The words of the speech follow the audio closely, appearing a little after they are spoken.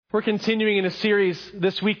We're continuing in a series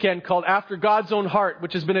this weekend called After God's Own Heart,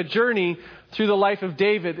 which has been a journey through the life of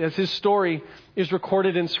David as his story is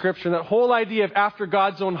recorded in Scripture. And that whole idea of after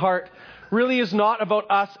God's own heart really is not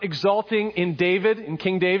about us exalting in David, in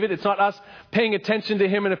King David. It's not us paying attention to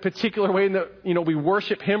him in a particular way that, we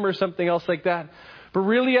worship him or something else like that. But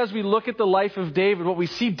really, as we look at the life of David, what we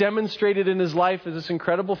see demonstrated in his life is this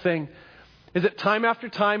incredible thing. Is that time after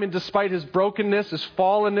time, and despite his brokenness, his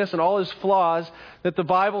fallenness, and all his flaws that the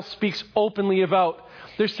Bible speaks openly about,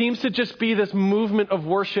 there seems to just be this movement of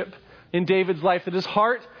worship in David's life, that his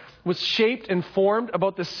heart was shaped and formed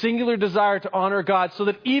about the singular desire to honor God, so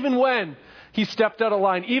that even when he stepped out of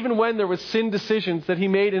line, even when there was sin decisions that he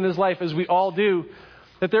made in his life, as we all do,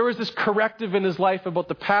 that there was this corrective in his life about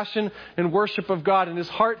the passion and worship of God, and his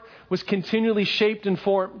heart was continually shaped and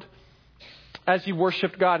formed as he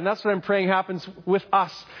worshiped God. And that's what I'm praying happens with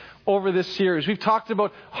us over this series. We've talked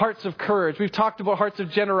about hearts of courage. We've talked about hearts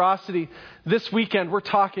of generosity. This weekend, we're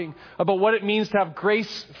talking about what it means to have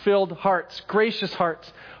grace-filled hearts, gracious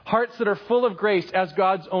hearts, hearts that are full of grace as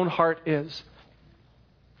God's own heart is.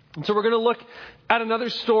 And so we're going to look at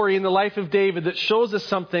another story in the life of David that shows us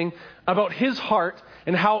something about his heart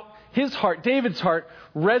and how his heart, David's heart,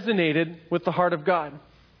 resonated with the heart of God.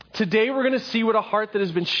 Today, we're going to see what a heart that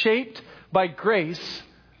has been shaped by grace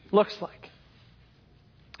looks like.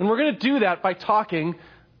 And we're going to do that by talking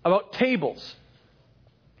about tables.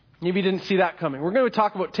 Maybe you didn't see that coming. We're going to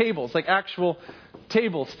talk about tables, like actual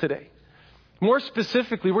tables today. More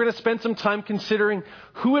specifically, we're going to spend some time considering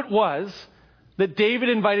who it was that David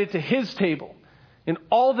invited to his table and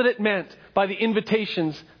all that it meant by the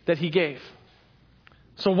invitations that he gave.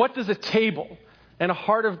 So what does a table and a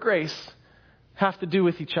heart of grace have to do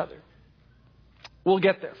with each other? We'll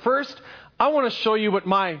get there. First, I want to show you what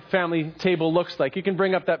my family table looks like. You can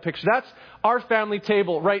bring up that picture. That's our family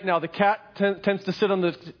table right now. The cat tends to sit on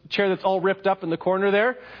the chair that's all ripped up in the corner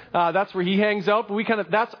there. That's where he hangs out.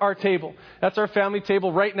 But that's our table. That's our family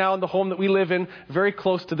table right now in the home that we live in, very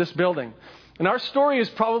close to this building. And our story is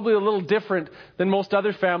probably a little different than most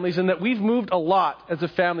other families in that we've moved a lot as a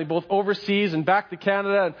family, both overseas and back to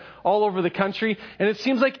Canada and all over the country. And it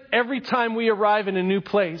seems like every time we arrive in a new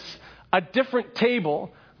place, a different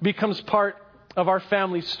table becomes part of our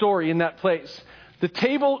family story in that place. The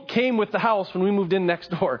table came with the house when we moved in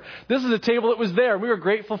next door. This is a table that was there. We were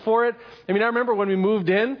grateful for it. I remember when we moved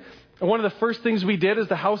in, one of the first things we did as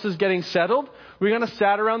the house is getting settled, we kind of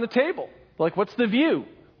sat around the table. Like, what's the view?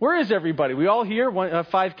 Where is everybody? We all here,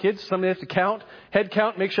 5 kids. Somebody has to count, head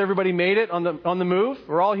count, make sure everybody made it on the move.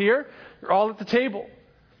 We're all here. We're all at the table.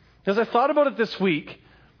 As I thought about it this week,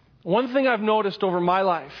 one thing I've noticed over my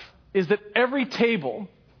life is that every table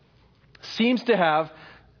seems to have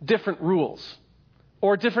different rules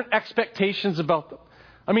or different expectations about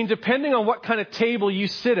them. Depending on what kind of table you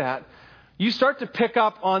sit at, you start to pick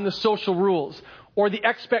up on the social rules or the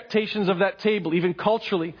expectations of that table, even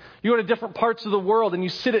culturally. You go to different parts of the world and you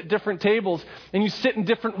sit at different tables and you sit in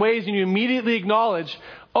different ways and you immediately acknowledge,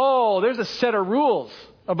 oh, there's a set of rules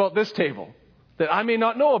about this table that I may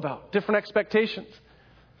not know about, different expectations.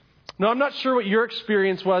 Now, I'm not sure what your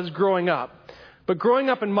experience was growing up, but growing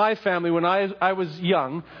up in my family when I was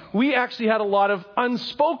young, we actually had a lot of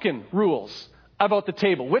unspoken rules about the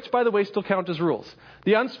table, which, by the way, still count as rules.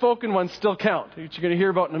 The unspoken ones still count, which you're going to hear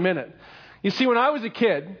about in a minute. You see, when I was a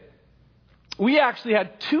kid, we actually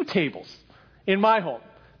had 2 tables in my home.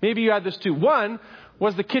 Maybe you had this too. One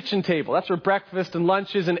was the kitchen table. That's where breakfast and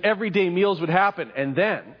lunches and everyday meals would happen. And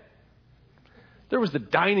then there was the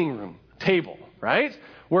dining room table, right?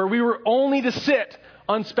 Where we were only to sit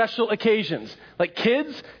on special occasions. Like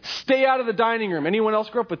kids, stay out of the dining room. Anyone else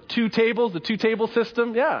grew up with 2 tables, the 2-table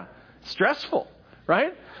system? Yeah, stressful,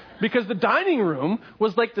 right? Because the dining room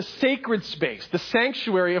was like the sacred space, the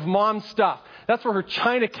sanctuary of mom's stuff. That's where her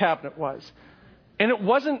china cabinet was. And it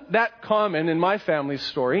wasn't that common in my family's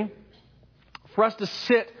story for us to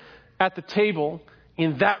sit at the table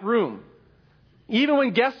in that room. Even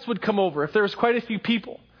when guests would come over, if there was quite a few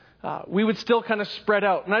people, we would still kind of spread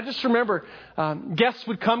out. And I just remember guests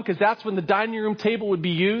would come because that's when the dining room table would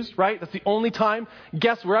be used, right? That's the only time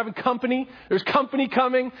guests were having company. There's company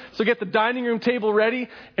coming, so get the dining room table ready.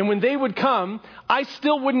 And when they would come, I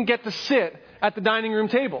still wouldn't get to sit at the dining room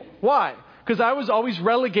table. Why? Because I was always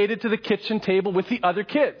relegated to the kitchen table with the other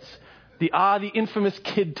kids. The infamous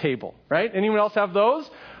kid table, right? Anyone else have those?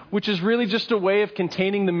 Which is really just a way of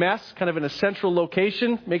containing the mess, kind of in a central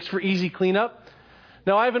location, makes for easy cleanup.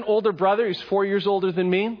 Now, I have an older brother who's 4 years older than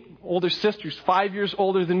me, older sister who's 5 years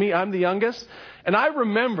older than me. I'm the youngest. And I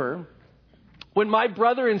remember when my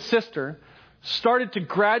brother and sister started to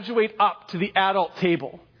graduate up to the adult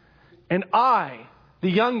table. And I the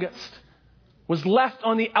youngest, was left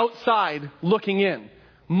on the outside looking in,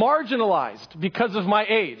 marginalized because of my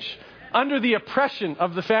age, under the oppression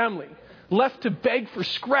of the family, left to beg for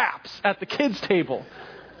scraps at the kids' table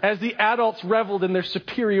as the adults reveled in their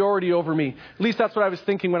superiority over me. At least that's what I was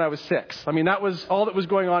thinking when I was 6. I mean, that was all that was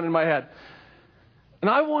going on in my head. And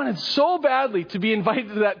I wanted so badly to be invited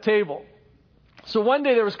to that table. So one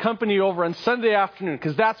day there was company over on Sunday afternoon,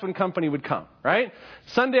 because that's when company would come, right?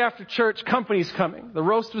 Sunday after church, company's coming. The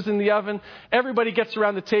roast was in the oven. Everybody gets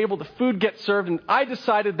around the table. The food gets served. And I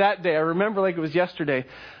decided that day, I remember like it was yesterday,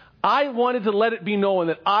 I wanted to let it be known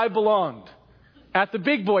that I belonged at the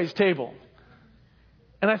big boys' table.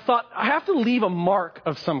 And I thought, I have to leave a mark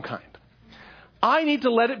of some kind. I need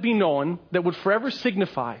to let it be known that would forever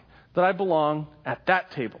signify that I belong at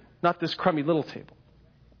that table, not this crummy little table.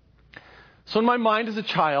 So in my mind as a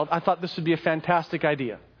child, I thought this would be a fantastic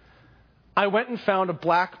idea. I went and found a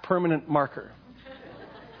black permanent marker.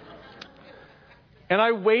 And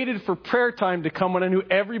I waited for prayer time to come when I knew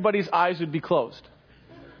everybody's eyes would be closed.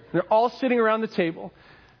 They're all sitting around the table,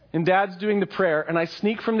 and Dad's doing the prayer, and I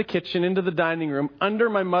sneak from the kitchen into the dining room under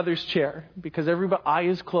my mother's chair because every eye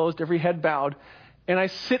is closed, every head bowed, and I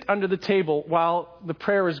sit under the table while the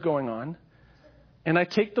prayer is going on, and I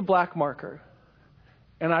take the black marker,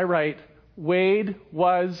 and I write, Wade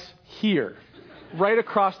was here, right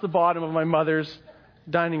across the bottom of my mother's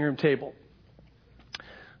dining room table.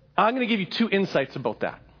 I'm going to give you 2 insights about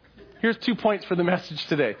that. Here's 2 points for the message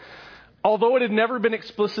today. Although it had never been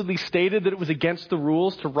explicitly stated that it was against the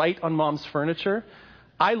rules to write on Mom's furniture,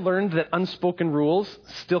 I learned that unspoken rules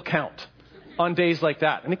still count on days like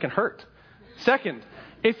that, and it can hurt. Second,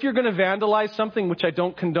 if you're going to vandalize something, which I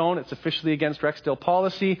don't condone, it's officially against Rexdale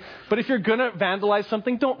policy, but if you're going to vandalize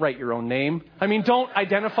something, don't write your own name. I mean, don't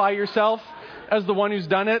identify yourself as the one who's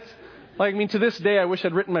done it. Like, I mean, to this day, I wish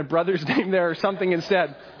I'd written my brother's name there or something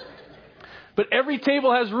instead. But every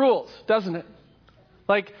table has rules, doesn't it?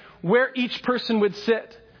 Like, where each person would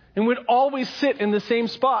sit, and would always sit in the same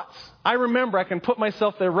spots. I remember, I can put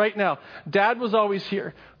myself there right now. Dad was always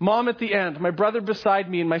here, Mom at the end, my brother beside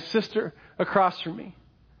me, and my sister across from me.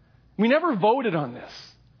 We never voted on this.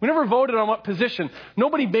 We never voted on what position.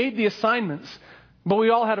 Nobody made the assignments, but we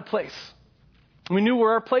all had a place. We knew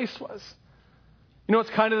where our place was. You know, it's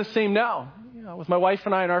kind of the same now. You know, with my wife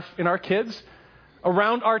and I and our kids,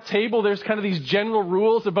 around our table, there's kind of these general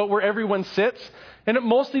rules about where everyone sits. And it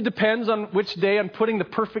mostly depends on which day on putting the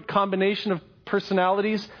perfect combination of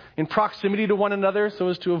personalities in proximity to one another so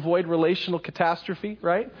as to avoid relational catastrophe,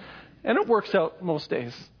 right? And it works out most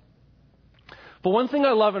days. But one thing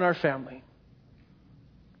I love in our family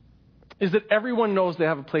is that everyone knows they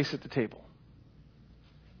have a place at the table.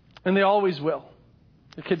 And they always will.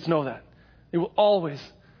 The kids know that. They will always,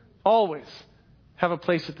 always have a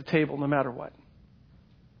place at the table no matter what.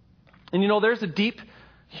 And you know, there's a deep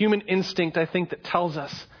human instinct, I think, that tells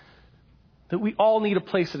us that we all need a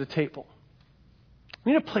place at a table.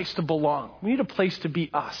 We need a place to belong. We need a place to be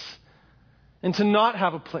us. And to not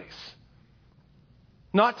have a place,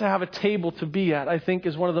 not to have a table to be at, I think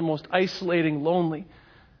is one of the most isolating, lonely,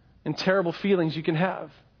 and terrible feelings you can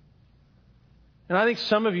have. And I think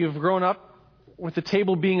some of you have grown up with the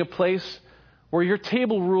table being a place where your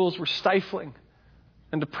table rules were stifling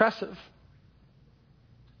and oppressive.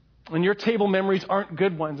 And your table memories aren't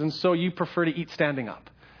good ones, and so you prefer to eat standing up,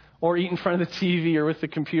 or eat in front of the TV or with the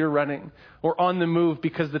computer running, or on the move,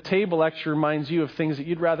 because the table actually reminds you of things that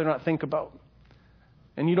you'd rather not think about.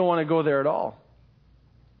 And you don't want to go there at all.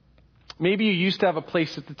 Maybe you used to have a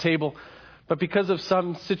place at the table, but because of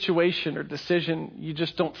some situation or decision, you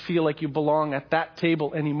just don't feel like you belong at that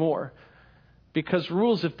table anymore, because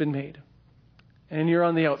rules have been made, and you're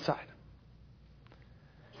on the outside.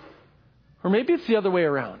 Or maybe it's the other way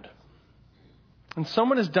around. And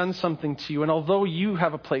someone has done something to you, and although you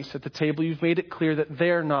have a place at the table, you've made it clear that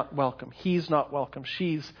they're not welcome. He's not welcome.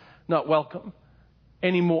 She's not welcome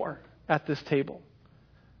anymore at this table.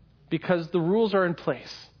 Because the rules are in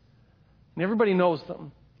place. And everybody knows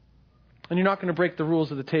them. And you're not going to break the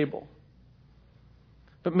rules of the table.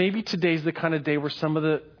 But maybe today's the kind of day where some of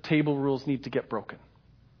the table rules need to get broken.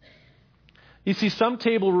 You see, some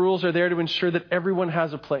table rules are there to ensure that everyone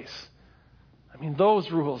has a place. I mean, those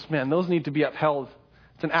rules, man, those need to be upheld.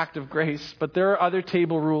 It's an act of grace. But there are other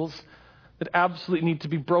table rules that absolutely need to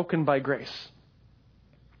be broken by grace.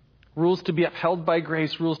 Rules to be upheld by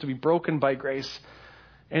grace, rules to be broken by grace.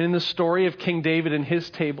 And in the story of King David and his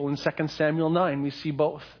table in 2 Samuel 9, we see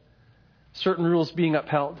both. Certain rules being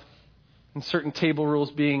upheld and certain table rules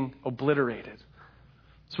being obliterated.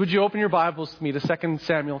 So would you open your Bibles with me to 2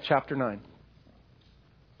 Samuel chapter 9.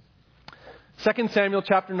 2 Samuel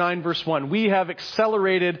chapter 9, verse 1. We have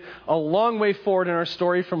accelerated a long way forward in our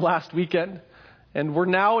story from last weekend. And we're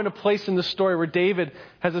now in a place in the story where David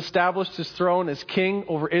has established his throne as king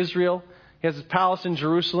over Israel. He has his palace in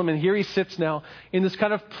Jerusalem. And here he sits now in this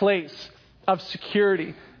kind of place of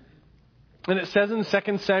security. And it says in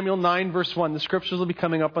 2 Samuel 9, verse 1, the scriptures will be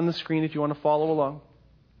coming up on the screen if you want to follow along.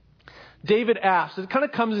 David asks, it kind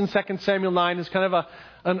of comes in 2 Samuel 9 as kind of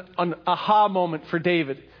an aha moment for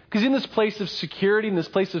David. Because in this place of security, in this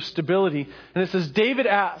place of stability, and it says, David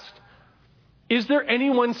asked, is there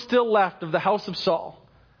anyone still left of the house of Saul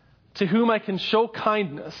to whom I can show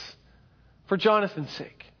kindness for Jonathan's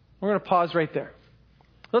sake? We're going to pause right there.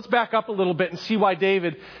 Let's back up a little bit and see why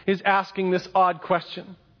David is asking this odd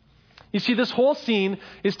question. You see, this whole scene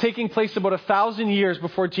is taking place about 1,000 years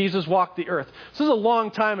before Jesus walked the earth. This is a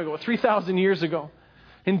long time ago, 3,000 years ago.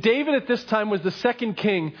 And David at this time was the second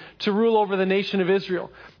king to rule over the nation of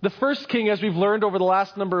Israel. The first king, as we've learned over the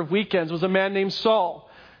last number of weekends, was a man named Saul.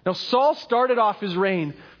 Now, Saul started off his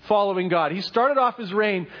reign following God. He started off his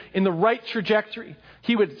reign in the right trajectory.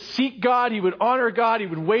 He would seek God, he would honor God, he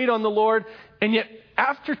would wait on the Lord. And yet,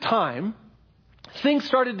 after time, things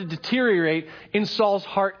started to deteriorate in Saul's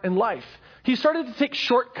heart and life. He started to take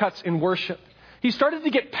shortcuts in worship. He started to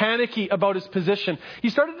get panicky about his position. He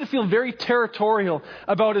started to feel very territorial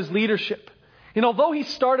about his leadership. And although he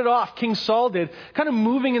started off, King Saul did, kind of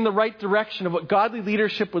moving in the right direction of what godly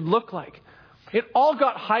leadership would look like, it all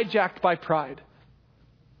got hijacked by pride.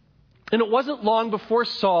 And it wasn't long before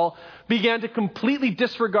Saul began to completely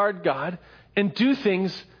disregard God and do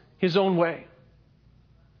things his own way.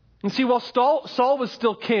 And see, while Saul was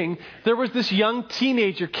still king, there was this young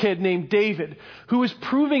teenager kid named David who was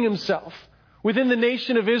proving himself within the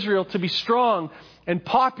nation of Israel to be strong and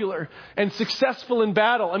popular and successful in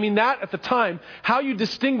battle. I mean, that at the time, how you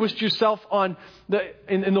distinguished yourself in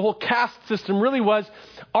the whole caste system really was,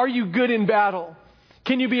 are you good in battle?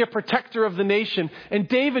 Can you be a protector of the nation? And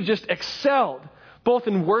David just excelled both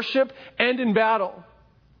in worship and in battle.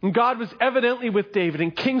 And God was evidently with David.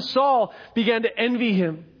 And King Saul began to envy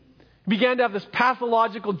him. He began to have this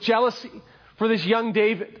pathological jealousy for this young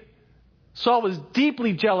David. Saul was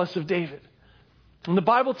deeply jealous of David. And the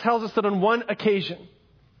Bible tells us that on one occasion,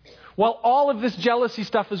 while all of this jealousy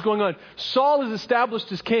stuff is going on, Saul is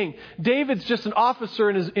established as king. David's just an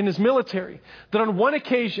officer in his military. That on one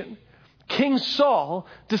occasion, King Saul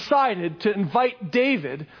decided to invite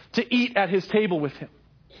David to eat at his table with him.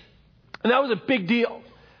 And that was a big deal.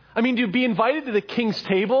 I mean, to be invited to the king's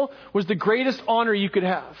table was the greatest honor you could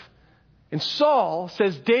have. And Saul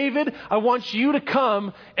says, David, I want you to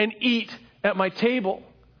come and eat at my table.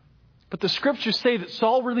 But the scriptures say that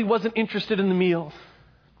Saul really wasn't interested in the meal.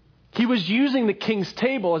 He was using the king's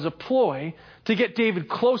table as a ploy to get David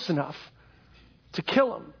close enough to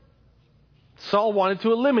kill him. Saul wanted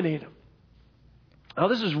to eliminate him. Now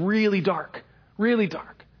this is really dark,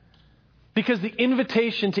 because the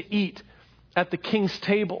invitation to eat at the king's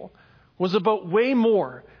table was about way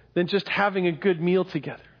more than just having a good meal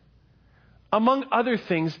together. Among other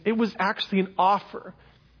things, it was actually an offer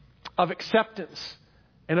of acceptance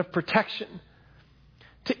and of protection.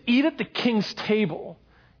 To eat at the king's table,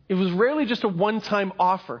 it was rarely just a one-time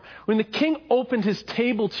offer. When the king opened his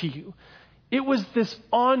table to you, it was this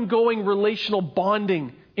ongoing relational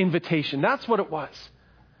bonding invitation. That's what it was.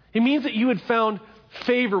 It means that you had found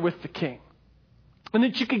favor with the king, and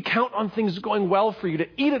that you could count on things going well for you. To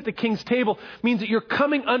eat at the king's table means that you're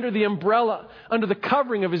coming under the umbrella, under the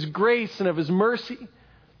covering of his grace and of his mercy,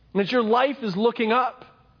 and that your life is looking up.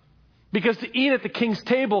 Because to eat at the king's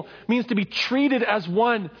table means to be treated as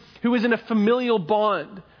one who is in a familial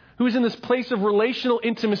bond, who is in this place of relational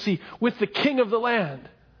intimacy with the king of the land.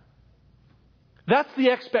 That's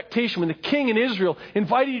the expectation. When the king in Israel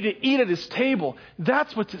invited you to eat at his table,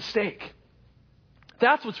 that's what's at stake.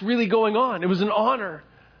 That's what's really going on. It was an honor.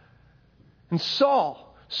 And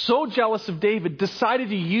Saul, so jealous of David, decided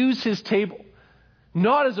to use his table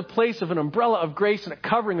not as a place of an umbrella of grace and a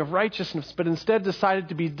covering of righteousness, but instead decided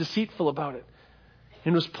to be deceitful about it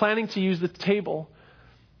and was planning to use the table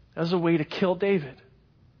as a way to kill David.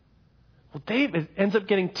 Well, David ends up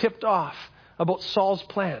getting tipped off about Saul's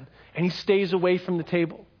plan, and he stays away from the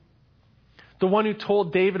table. The one who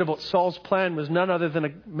told David about Saul's plan was none other than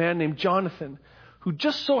a man named Jonathan, who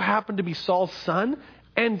just so happened to be Saul's son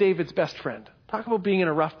and David's best friend. Talk about being in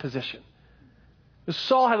a rough position.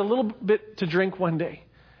 Saul had a little bit to drink one day,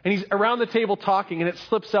 and he's around the table talking, and it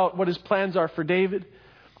slips out what his plans are for David.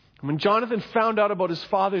 And when Jonathan found out about his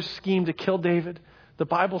father's scheme to kill David, the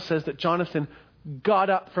Bible says that Jonathan got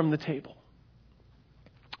up from the table.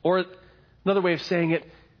 Or another way of saying it,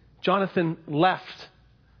 Jonathan left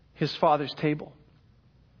his father's table.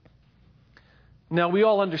 Now, we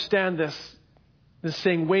all understand this is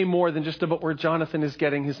saying way more than just about where Jonathan is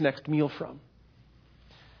getting his next meal from.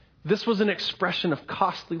 This was an expression of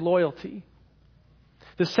costly loyalty.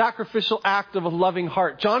 The sacrificial act of a loving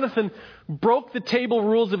heart. Jonathan broke the table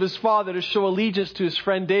rules of his father to show allegiance to his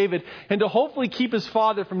friend David and to hopefully keep his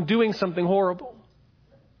father from doing something horrible.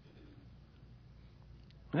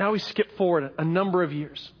 Now we skip forward a number of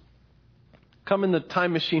years. Come in the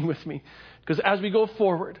time machine with me, because as we go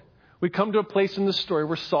forward, we come to a place in the story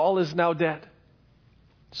where Saul is now dead.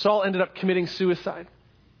 Saul ended up committing suicide.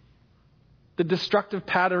 The destructive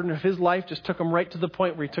pattern of his life just took him right to the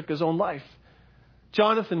point where he took his own life.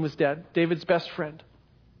 Jonathan was dead, David's best friend.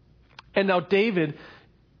 And now David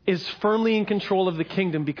is firmly in control of the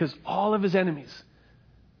kingdom because all of his enemies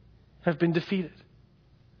have been defeated.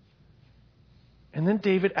 And then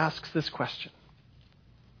David asks this question.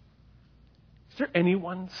 Is there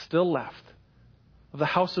anyone still left of the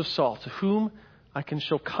house of Saul to whom I can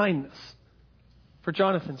show kindness for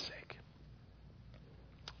Jonathan's sake?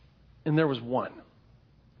 And there was one.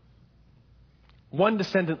 One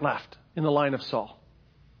descendant left in the line of Saul.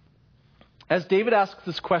 As David asks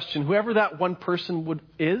this question, whoever that one person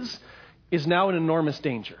is now in enormous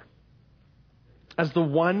danger. As the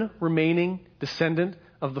one remaining descendant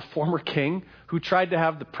of the former king who tried to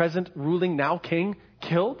have the present ruling now king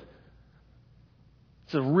killed,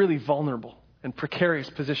 it's a really vulnerable and precarious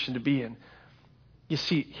position to be in. You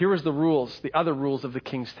see, here was the rules, the other rules of the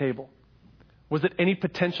king's table. Was that any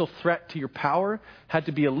potential threat to your power had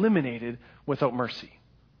to be eliminated without mercy.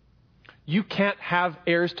 You can't have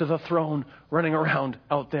heirs to the throne running around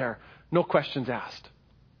out there. No questions asked.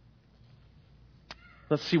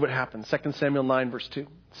 Let's see what happens. 2 Samuel 9 verse 2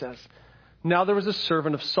 says, Now there was a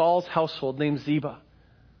servant of Saul's household named Ziba.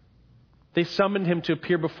 They summoned him to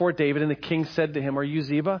appear before David, and the king said to him, Are you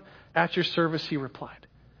Ziba? At your service, he replied.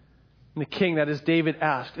 And the king, that is David,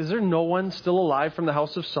 asked, Is there no one still alive from the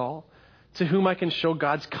house of Saul to whom I can show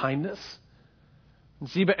God's kindness? And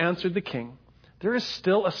Ziba answered the king, There is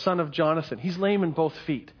still a son of Jonathan. He's lame in both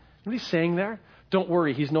feet. What he's saying there? Don't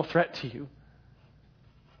worry, he's no threat to you.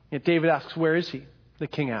 Yet David asks, Where is he? The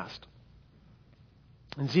king asked.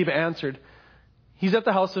 And Ziba answered, He's at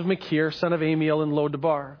the house of Machir, son of Amiel in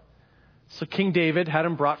Lo-debar. So King David had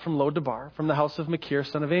him brought from Lo-debar, from the house of Machir,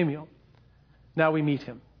 son of Amiel. Now we meet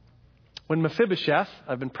him. When Mephibosheth,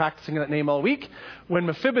 I've been practicing that name all week, when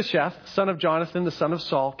Mephibosheth, son of Jonathan, the son of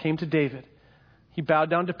Saul, came to David, he bowed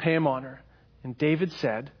down to pay him honor. And David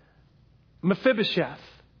said, Mephibosheth,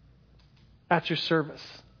 at your service,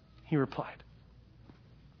 he replied.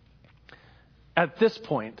 At this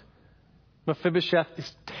point, Mephibosheth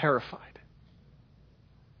is terrified.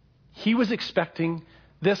 He was expecting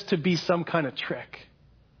this to be some kind of trick.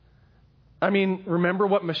 I mean, remember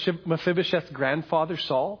what Mephibosheth's grandfather,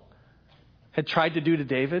 Saul, had tried to do to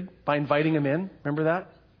David by inviting him in? Remember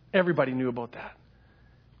that? Everybody knew about that.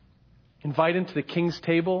 Invite him to the king's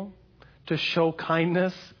table to show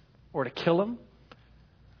kindness or to kill him.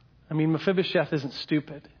 I mean, Mephibosheth isn't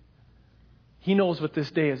stupid. He knows what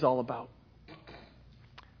this day is all about.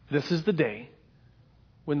 This is the day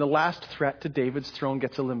when the last threat to David's throne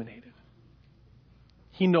gets eliminated.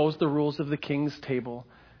 He knows the rules of the king's table,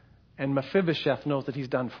 and Mephibosheth knows that he's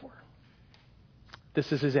done for.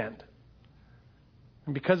 This is his end.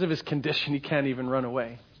 And because of his condition, he can't even run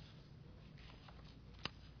away.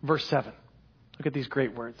 Verse 7. Look at these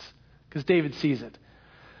great words, because David sees it.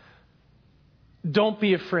 Don't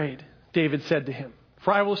be afraid, David said to him,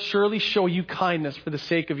 for I will surely show you kindness for the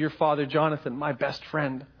sake of your father Jonathan, my best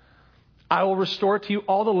friend. I will restore to you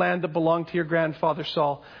all the land that belonged to your grandfather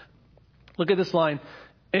Saul. Look at this line.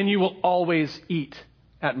 And you will always eat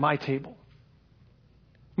at my table.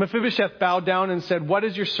 Mephibosheth bowed down and said, What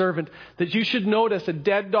is your servant that you should notice a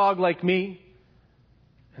dead dog like me?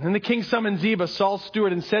 And then the king summoned Ziba, Saul's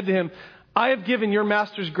steward, and said to him, I have given your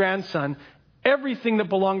master's grandson everything that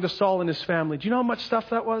belonged to Saul and his family. Do you know how much stuff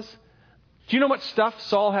that was? Do you know how much stuff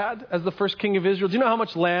Saul had as the first king of Israel? Do you know how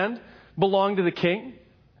much land belonged to the king?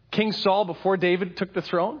 King Saul before David took the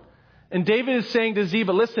throne? And David is saying to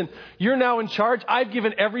Ziba, listen, you're now in charge. I've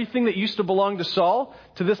given everything that used to belong to Saul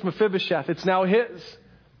to this Mephibosheth. It's now his.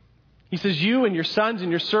 He says, you and your sons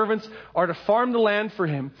and your servants are to farm the land for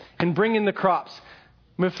him and bring in the crops.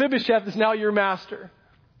 Mephibosheth is now your master.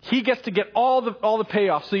 He gets to get all the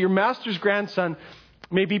payoff so your master's grandson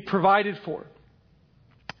may be provided for.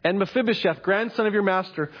 And Mephibosheth, grandson of your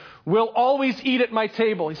master, will always eat at my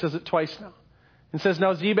table. He says it twice now. And says,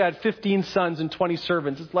 now Ziba had 15 sons and 20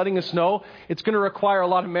 servants. It's letting us know it's going to require a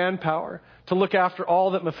lot of manpower to look after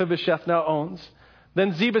all that Mephibosheth now owns.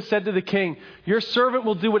 Then Ziba said to the king, your servant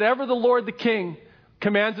will do whatever the Lord the king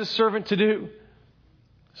commands his servant to do.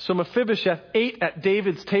 So Mephibosheth ate at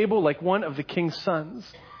David's table like one of the king's sons.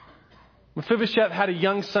 Mephibosheth had a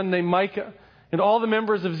young son named Micah, and all the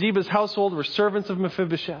members of Ziba's household were servants of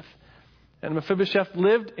Mephibosheth. And Mephibosheth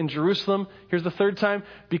lived in Jerusalem, here's the third time,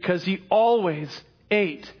 because he always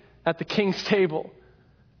ate at the king's table.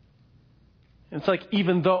 And it's like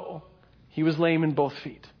even though he was lame in both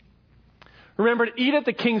feet. Remember, to eat at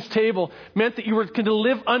the king's table meant that you were going to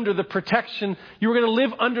live under the protection. You were going to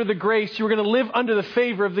live under the grace. You were going to live under the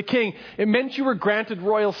favor of the king. It meant you were granted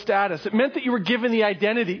royal status. It meant that you were given the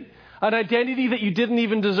identity, an identity that you didn't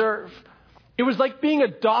even deserve. It was like being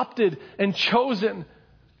adopted and chosen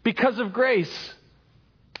because of grace,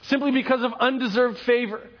 simply because of undeserved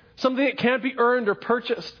favor, something that can't be earned or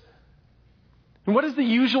purchased. And what is the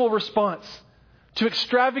usual response to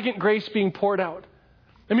extravagant grace being poured out?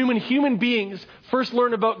 I mean, when human beings first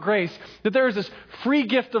learn about grace, that there is this free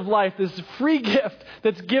gift of life, this free gift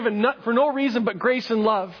that's given not for no reason but grace and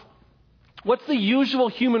love. What's the usual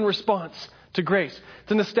human response to grace?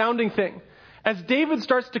 It's an astounding thing. As David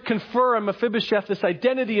starts to confer on Mephibosheth this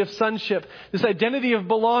identity of sonship, this identity of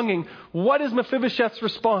belonging, what is Mephibosheth's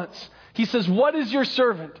response? He says, what is your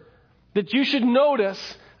servant that you should notice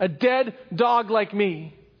a dead dog like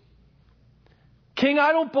me? King,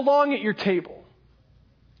 I don't belong at your table.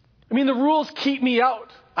 I mean, the rules keep me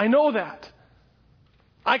out. I know that.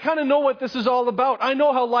 I kind of know what this is all about. I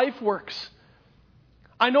know how life works.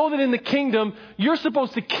 I know that in the kingdom, you're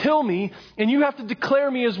supposed to kill me and you have to declare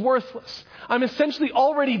me as worthless. I'm essentially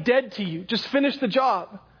already dead to you. Just finish the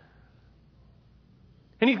job.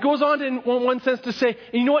 And he goes on to, in one sense, to say,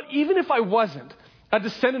 and you know what? Even if I wasn't a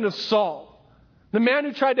descendant of Saul, the man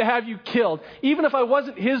who tried to have you killed, even if I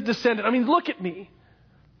wasn't his descendant, I mean, look at me.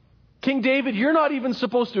 King David, you're not even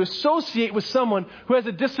supposed to associate with someone who has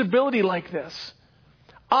a disability like this.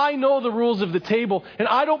 I know the rules of the table, and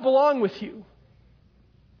I don't belong with you.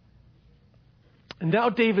 And now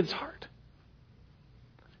David's heart,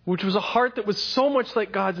 which was a heart that was so much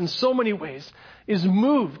like God's in so many ways, is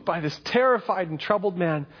moved by this terrified and troubled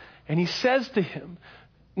man. And he says to him,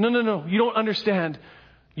 no, you don't understand.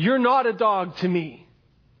 You're not a dog to me.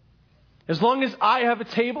 As long as I have a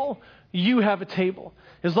table, you have a table.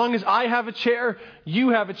 As long as I have a chair, you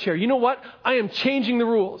have a chair. You know what? I am changing the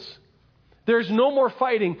rules. There's no more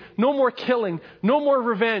fighting, no more killing, no more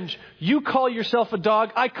revenge. You call yourself a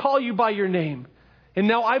dog. I call you by your name. And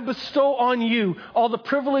now I bestow on you all the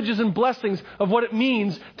privileges and blessings of what it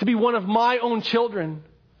means to be one of my own children.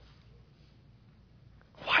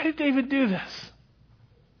 Why did David do this?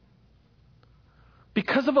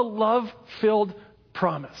 Because of a love-filled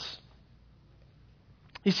promise.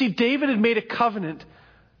 You see, David had made a covenant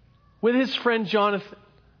with his friend Jonathan,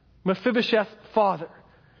 Mephibosheth's father.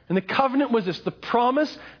 And the covenant was this. The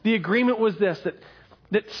promise, the agreement was this,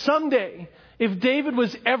 that someday, if David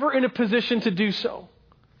was ever in a position to do so,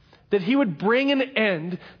 that he would bring an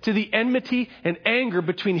end to the enmity and anger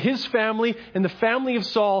between his family and the family of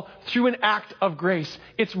Saul through an act of grace.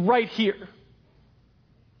 It's right here.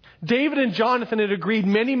 David and Jonathan had agreed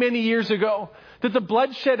many, many years ago that the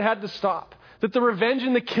bloodshed had to stop, that the revenge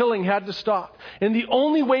and the killing had to stop. And the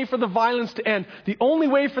only way for the violence to end, the only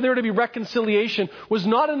way for there to be reconciliation was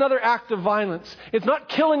not another act of violence. It's not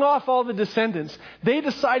killing off all the descendants. They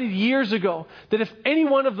decided years ago that if any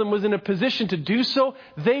one of them was in a position to do so,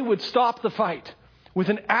 they would stop the fight with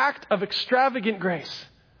an act of extravagant grace.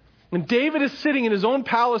 And David is sitting in his own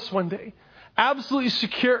palace one day, absolutely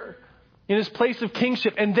secure in his place of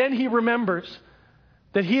kingship. And then he remembers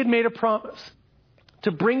that he had made a promise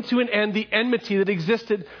to bring to an end the enmity that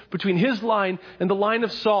existed between his line and the line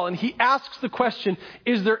of Saul. And he asks the question,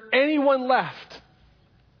 is there anyone left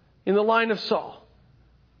in the line of Saul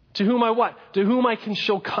to whom I what? To whom I can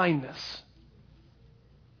show kindness?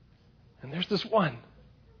 And there's this one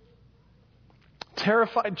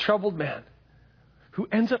terrified, troubled man who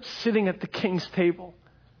ends up sitting at the king's table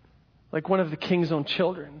like one of the king's own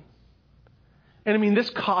children. And I mean, this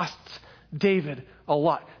costs David a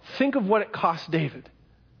lot. Think of what it cost David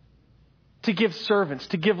to give servants,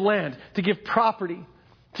 to give land, to give property,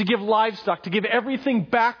 to give livestock, to give everything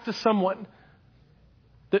back to someone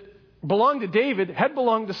that belonged to David, had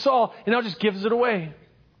belonged to Saul, and now just gives it away.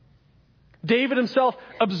 David himself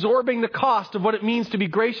absorbing the cost of what it means to be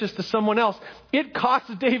gracious to someone else. It costs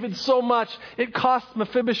David so much. It costs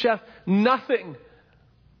Mephibosheth nothing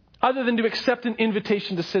other than to accept an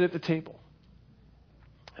invitation to sit at the table.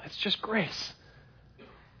 And it's just grace.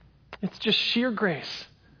 It's just sheer grace.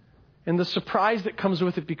 And the surprise that comes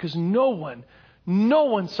with it, because no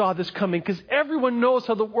one saw this coming, because everyone knows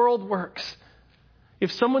how the world works.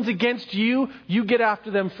 If someone's against you, you get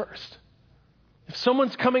after them first. If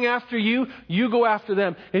someone's coming after you, you go after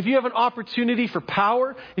them. If you have an opportunity for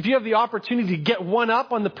power, if you have the opportunity to get one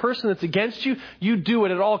up on the person that's against you, you do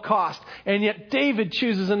it at all costs. And yet David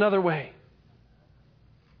chooses another way.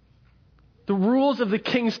 The rules of the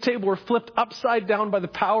king's table were flipped upside down by the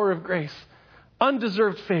power of grace,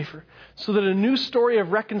 undeserved favor, so that a new story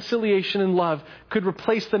of reconciliation and love could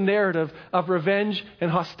replace the narrative of revenge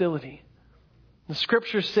and hostility. The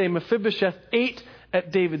scriptures say Mephibosheth ate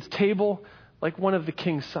at David's table like one of the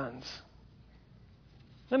king's sons.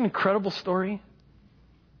 Isn't that an incredible story?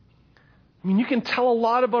 I mean, you can tell a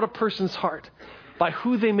lot about a person's heart by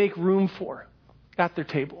who they make room for at their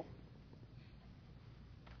table.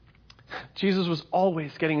 Jesus was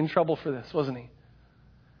always getting in trouble for this, wasn't he?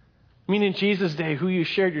 I mean, in Jesus' day, who you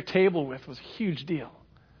shared your table with was a huge deal.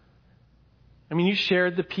 I mean, you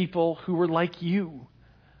shared the people who were like you.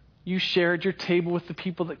 You shared your table with the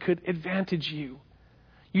people that could advantage you.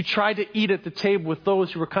 You tried to eat at the table with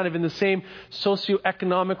those who were kind of in the same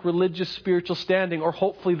socioeconomic, religious, spiritual standing, or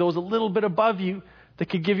hopefully those a little bit above you that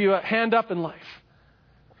could give you a hand up in life.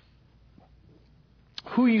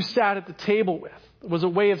 Who you sat at the table with was a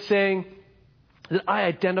way of saying that I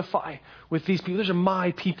identify with these people. Those are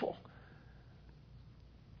my people.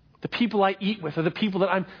 The people I eat with are the people that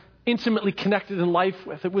I'm intimately connected in life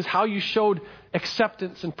with. It was how you showed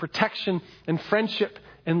acceptance and protection and friendship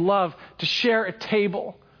and love. To share a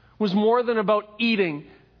table was more than about eating.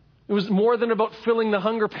 It was more than about filling the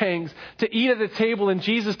hunger pangs. To eat at a table in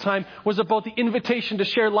Jesus' time was about the invitation to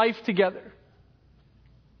share life together.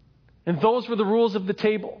 And those were the rules of the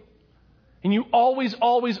table. And you always,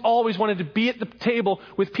 always, always wanted to be at the table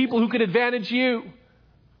with people who could advantage you.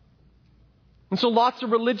 And so lots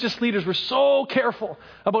of religious leaders were so careful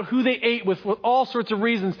about who they ate with for all sorts of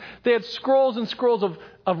reasons. They had scrolls and scrolls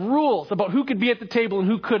of rules about who could be at the table and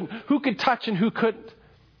who couldn't, who could touch and who couldn't,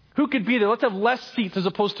 who could be there. Let's have less seats as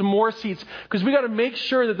opposed to more seats, because we got to make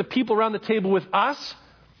sure that the people around the table with us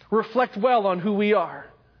reflect well on who we are.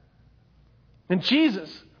 And Jesus,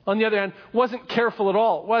 on the other hand, wasn't careful at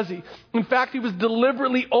all, was he? In fact, he was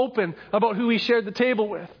deliberately open about who he shared the table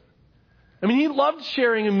with. I mean, he loved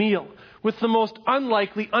sharing a meal with the most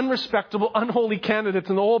unlikely, unrespectable, unholy candidates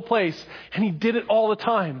in the whole place. And he did it all the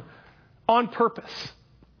time, on purpose.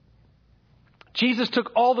 Jesus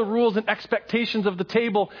took all the rules and expectations of the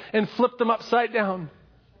table and flipped them upside down.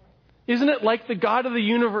 Isn't it like the God of the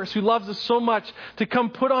universe who loves us so much to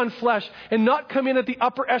come put on flesh and not come in at the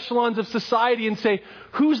upper echelons of society and say,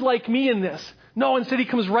 who's like me in this? No, instead he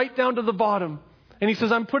comes right down to the bottom. And he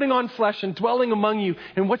says, I'm putting on flesh and dwelling among you.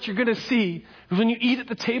 And what you're going to see is when you eat at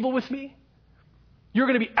the table with me, you're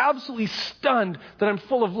going to be absolutely stunned that I'm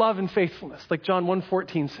full of love and faithfulness, like John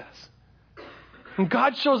 1:14 says. And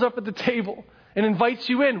God shows up at the table and invites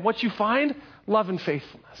you in. What you find? Love and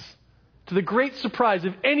faithfulness. To the great surprise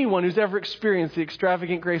of anyone who's ever experienced the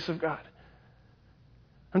extravagant grace of God.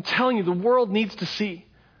 I'm telling you, the world needs to see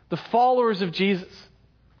the followers of Jesus.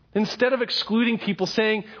 Instead of excluding people,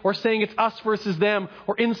 saying it's us versus them,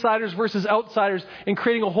 or insiders versus outsiders, and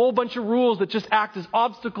creating a whole bunch of rules that just act as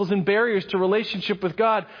obstacles and barriers to relationship with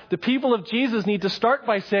God, the people of Jesus need to start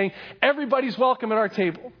by saying, everybody's welcome at our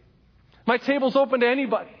table. My table's open to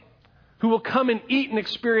anybody who will come and eat and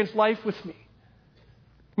experience life with me.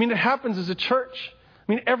 I mean, it happens as a church.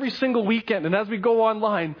 I mean, every single weekend, and as we go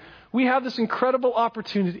online, we have this incredible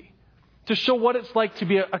opportunity to show what it's like to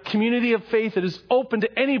be a community of faith that is open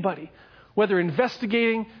to anybody, whether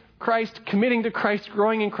investigating Christ, committing to Christ,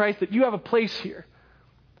 growing in Christ, that you have a place here.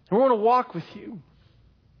 And we want to walk with you.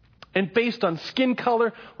 And based on skin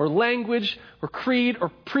color or language or creed or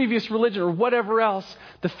previous religion or whatever else,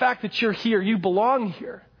 the fact that you're here, you belong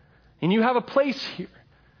here. And you have a place here.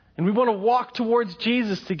 And we want to walk towards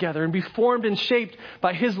Jesus together and be formed and shaped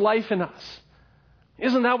by his life in us.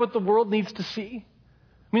 Isn't that what the world needs to see?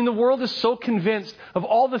 I mean, the world is so convinced of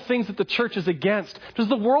all the things that the church is against. Does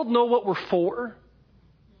the world know what we're for?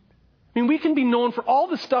 I mean, we can be known for all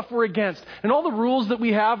the stuff we're against and all the rules that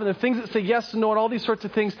we have and the things that say yes and no and all these sorts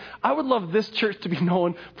of things. I would love this church to be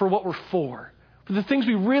known for what we're for the things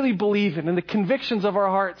we really believe in and the convictions of our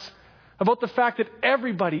hearts about the fact that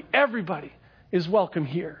everybody is welcome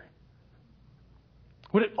here.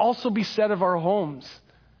 Would it also be said of our homes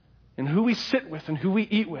and who we sit with and who we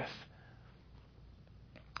eat with?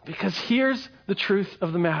 Because here's the truth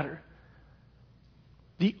of the matter.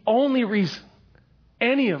 The only reason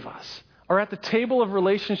any of us are at the table of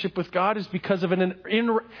relationship with God is because of an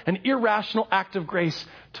irrational act of grace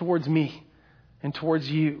towards me and towards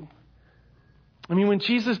you. I mean, when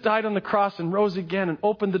Jesus died on the cross and rose again and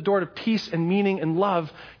opened the door to peace and meaning and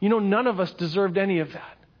love, none of us deserved any of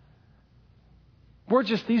that. We're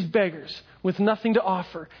just these beggars with nothing to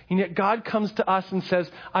offer. And yet God comes to us and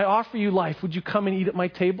says, I offer you life. Would you come and eat at my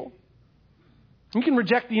table? You can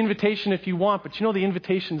reject the invitation if you want, but the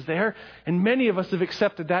invitation's there. And many of us have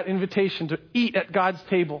accepted that invitation to eat at God's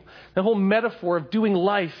table. The whole metaphor of doing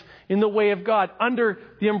life in the way of God, under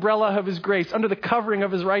the umbrella of His grace, under the covering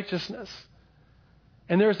of His righteousness.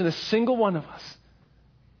 And there isn't a single one of us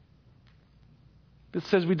that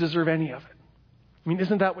says we deserve any of it. I mean,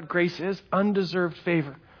 isn't that what grace is? Undeserved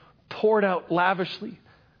favor, poured out lavishly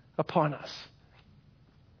upon us.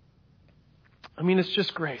 I mean, it's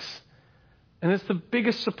just grace. And it's the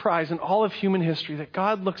biggest surprise in all of human history that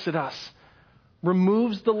God looks at us,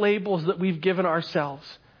 removes the labels that we've given ourselves,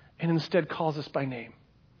 and instead calls us by name.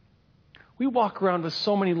 We walk around with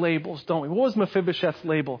so many labels, don't we? What was Mephibosheth's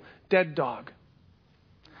label? Dead dog.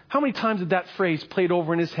 How many times did that phrase played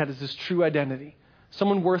over in his head as his true identity?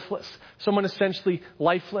 Someone worthless, someone essentially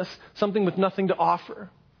lifeless, something with nothing to offer,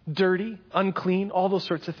 dirty, unclean, all those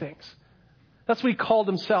sorts of things. That's what he called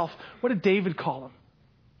himself. What did David call him?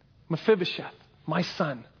 Mephibosheth, my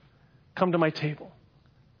son, come to my table.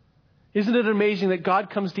 Isn't it amazing that God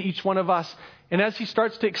comes to each one of us, and as He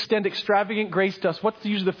starts to extend extravagant grace to us, what's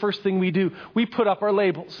usually the first thing we do? We put up our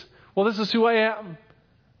labels. Well, this is who I am.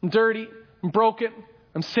 I'm dirty. I'm broken.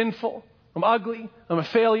 I'm sinful. I'm ugly. I'm a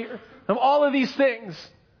failure. I'm all of these things.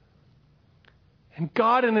 And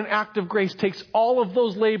God, in an act of grace, takes all of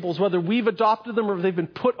those labels, whether we've adopted them or they've been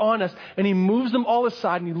put on us, and He moves them all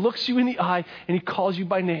aside, and He looks you in the eye, and He calls you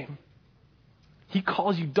by name. He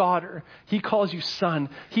calls you daughter. He calls you son.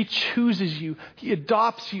 He chooses you. He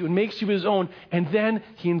adopts you and makes you His own, and then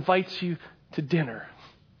He invites you to dinner.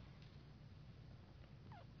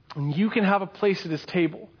 And you can have a place at His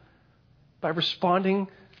table by responding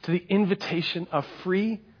to the invitation of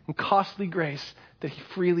free and costly grace that He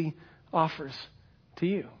freely offers to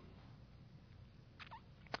you.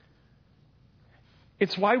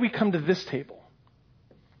 It's why we come to this table,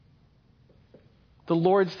 the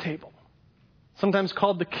Lord's table, sometimes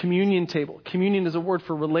called the communion table. Communion is a word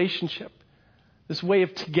for relationship, this way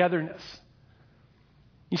of togetherness.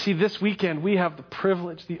 You see, this weekend we have the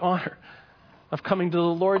privilege, the honor of coming to the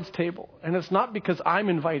Lord's table. And it's not because I'm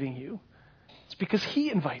inviting you, it's because He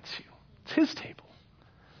invites you. It's His table.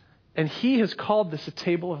 And He has called this a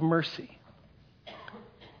table of mercy.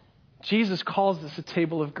 Jesus calls this a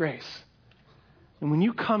table of grace. And when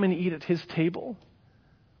you come and eat at His table,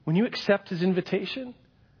 when you accept His invitation,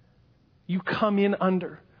 you come in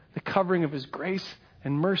under the covering of His grace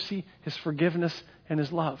and mercy, His forgiveness, and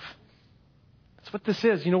His love. That's what this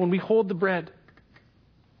is. When we hold the bread,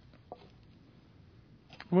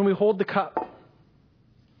 when we hold the cup,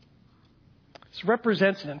 this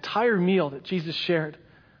represents an entire meal that Jesus shared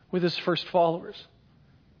with His first followers.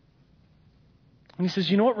 And He says,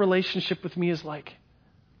 you know what relationship with me is like?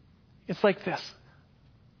 It's like this.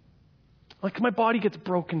 Like my body gets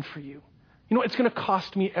broken for you. It's going to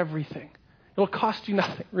cost me everything. It'll cost you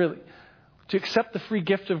nothing, really. To accept the free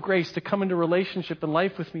gift of grace, to come into relationship and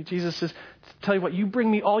life with me, Jesus says, tell you what, you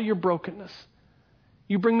bring me all your brokenness.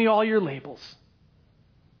 You bring me all your labels.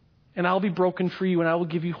 And I'll be broken for you, and I will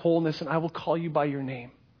give you wholeness, and I will call you by your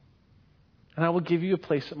name. And I will give you a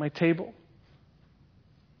place at my table.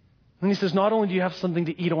 And He says, not only do you have something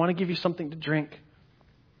to eat, I want to give you something to drink.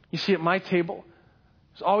 You see, at my table,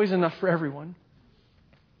 there's always enough for everyone.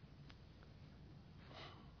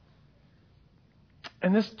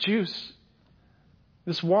 And this juice,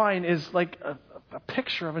 this wine is like a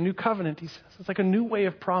picture of a new covenant, He says. It's like a new way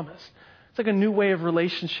of promise. It's like a new way of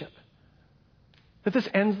relationship. That this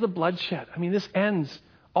ends the bloodshed. I mean, this ends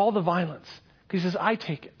all the violence. Because He says, I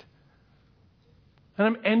take it. And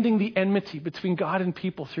I'm ending the enmity between God and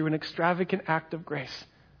people through an extravagant act of grace.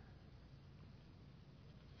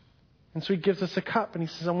 And so He gives us a cup and He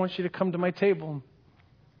says, I want you to come to my table.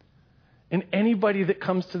 And anybody that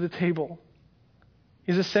comes to the table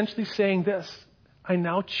is essentially saying this: I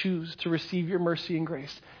now choose to receive your mercy and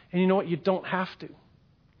grace. And you know what? You don't have to.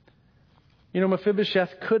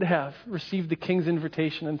 Mephibosheth could have received the king's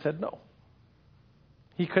invitation and said no.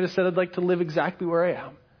 He could have said, I'd like to live exactly where I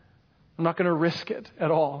am. I'm not going to risk it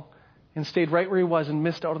at all. And stayed right where he was and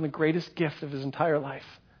missed out on the greatest gift of his entire life.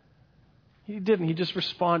 He didn't. He just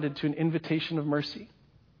responded to an invitation of mercy.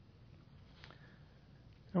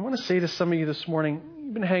 I want to say to some of you this morning,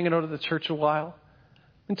 you've been hanging out at the church a while.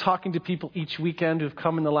 Been talking to people each weekend who have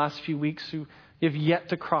come in the last few weeks who have yet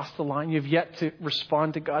to cross the line. You've yet to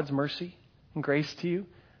respond to God's mercy and grace to you.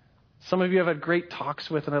 Some of you I've had great talks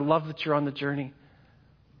with, and I love that you're on the journey.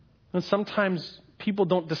 And sometimes people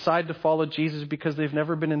don't decide to follow Jesus because they've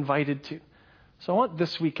never been invited to. So I want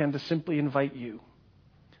this weekend to simply invite you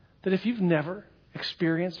that if you've never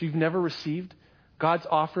experienced, you've never received God's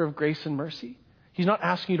offer of grace and mercy, He's not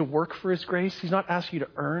asking you to work for His grace. He's not asking you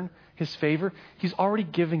to earn His favor. He's already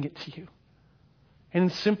giving it to you.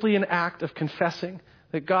 And it's simply an act of confessing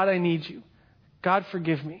that, God, I need you. God,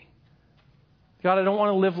 forgive me. God, I don't want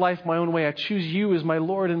to live life my own way. I choose you as my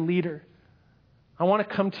Lord and leader. I want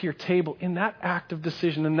to come to your table. In that act of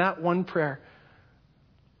decision, in that one prayer,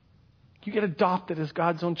 you get adopted as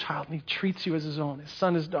God's own child, and He treats you as His own, His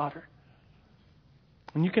son, His daughter.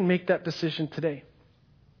 And you can make that decision today.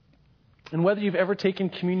 And whether you've ever taken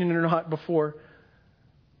communion or not before,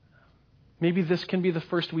 maybe this can be the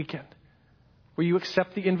first weekend where you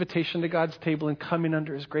accept the invitation to God's table and come in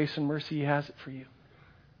under His grace and mercy. He has it for you.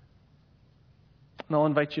 And I'll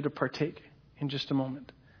invite you to partake in just a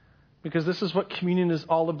moment. Because this is what communion is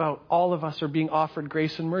all about. All of us are being offered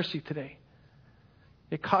grace and mercy today.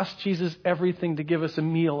 It cost Jesus everything to give us a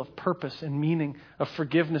meal of purpose and meaning, of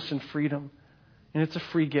forgiveness and freedom. And it's a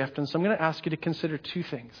free gift. And so I'm going to ask you to consider two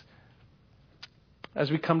things as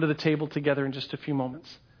we come to the table together in just a few moments.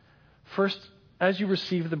 First, as you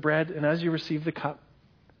receive the bread and as you receive the cup,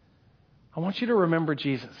 I want you to remember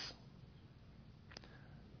Jesus.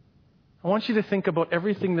 I want you to think about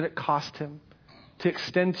everything that it cost Him to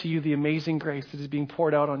extend to you the amazing grace that is being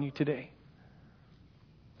poured out on you today.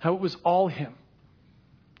 How it was all Him.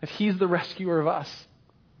 That He's the rescuer of us.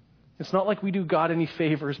 It's not like we do God any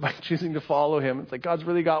favors by choosing to follow Him. It's like God's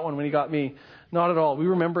really got one when He got me. Not at all. We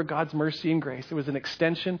remember God's mercy and grace. It was an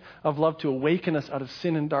extension of love to awaken us out of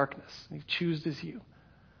sin and darkness. He chooses you.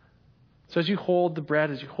 So as you hold the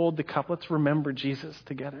bread, as you hold the cup, let's remember Jesus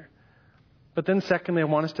together. But then secondly, I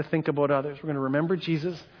want us to think about others. We're going to remember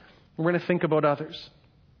Jesus. We're going to think about others.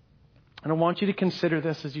 And I want you to consider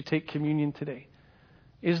this as you take communion today.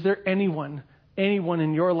 Is there anyone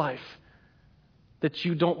in your life that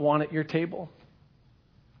you don't want at your table?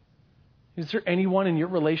 Is there anyone in your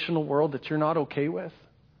relational world that you're not okay with?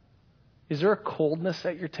 Is there a coldness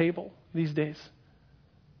at your table these days?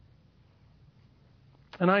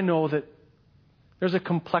 And I know that there's a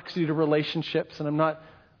complexity to relationships, and I'm not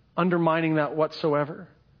undermining that whatsoever.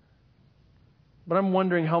 But I'm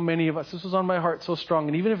wondering how many of us, this was on my heart so strong,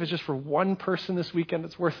 and even if it's just for one person this weekend,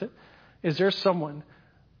 it's worth it. Is there someone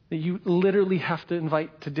that you literally have to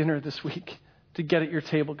invite to dinner this week to get at your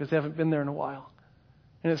table because they haven't been there in a while?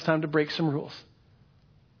 And it's time to break some rules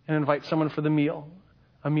and invite someone for the meal,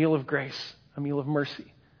 a meal of grace, a meal of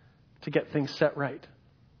mercy, to get things set right.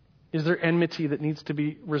 Is there enmity that needs to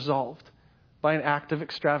be resolved by an act of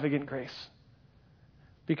extravagant grace?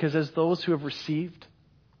 Because as those who have received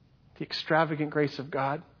the extravagant grace of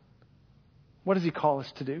God, what does He call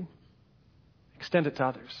us to do? Extend it to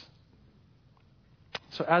others.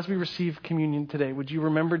 So as we receive communion today, would you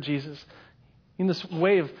remember Jesus in this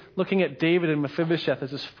way of looking at David and Mephibosheth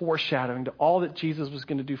as this foreshadowing to all that Jesus was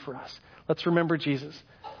going to do for us? Let's remember Jesus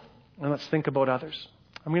and let's think about others.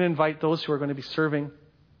 I'm going to invite those who are going to be serving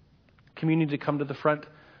communion to come to the front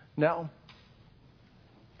now.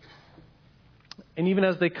 And even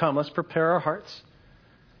as they come, let's prepare our hearts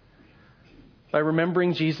by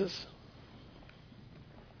remembering Jesus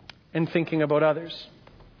and thinking about others.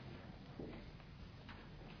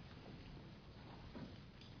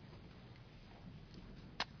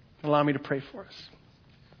 Allow me to pray for us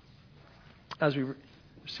as we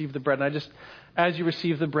receive the bread. And as you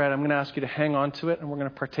receive the bread, I'm going to ask you to hang on to it, and we're going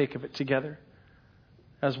to partake of it together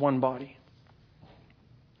as one body.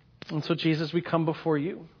 And so, Jesus, we come before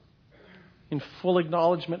you in full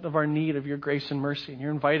acknowledgement of our need of your grace and mercy. And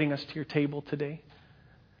you're inviting us to your table today.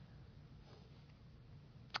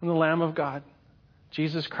 And the Lamb of God,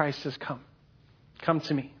 Jesus Christ, has come. Come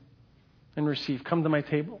to me and receive. Come to my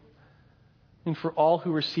table. And for all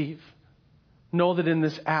who receive, know that in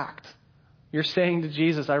this act, you're saying to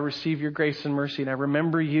Jesus, I receive your grace and mercy, and I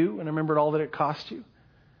remember you, and I remember all that it cost you.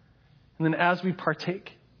 And then as we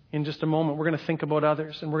partake in just a moment, we're going to think about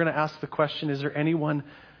others, and we're going to ask the question, is there anyone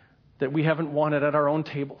that we haven't wanted at our own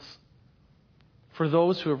tables? For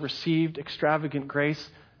those who have received extravagant grace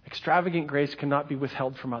cannot be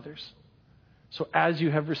withheld from others. So as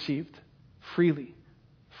you have received, freely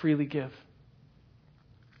give.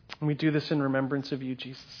 And we do this in remembrance of you,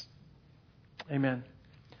 Jesus. Amen.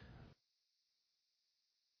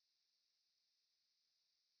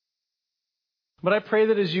 But I pray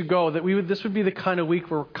that as you go, that this would be the kind of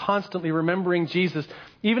week where we're constantly remembering Jesus,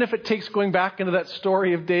 even if it takes going back into that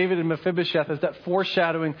story of David and Mephibosheth as that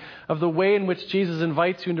foreshadowing of the way in which Jesus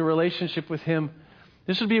invites you into a relationship with Him.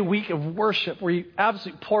 This would be a week of worship where you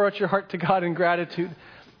absolutely pour out your heart to God in gratitude.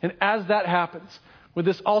 And as that happens, would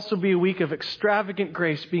this also be a week of extravagant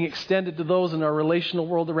grace being extended to those in our relational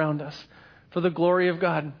world around us for the glory of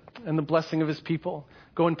God and the blessing of his people.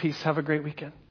 Go in peace. Have a great weekend.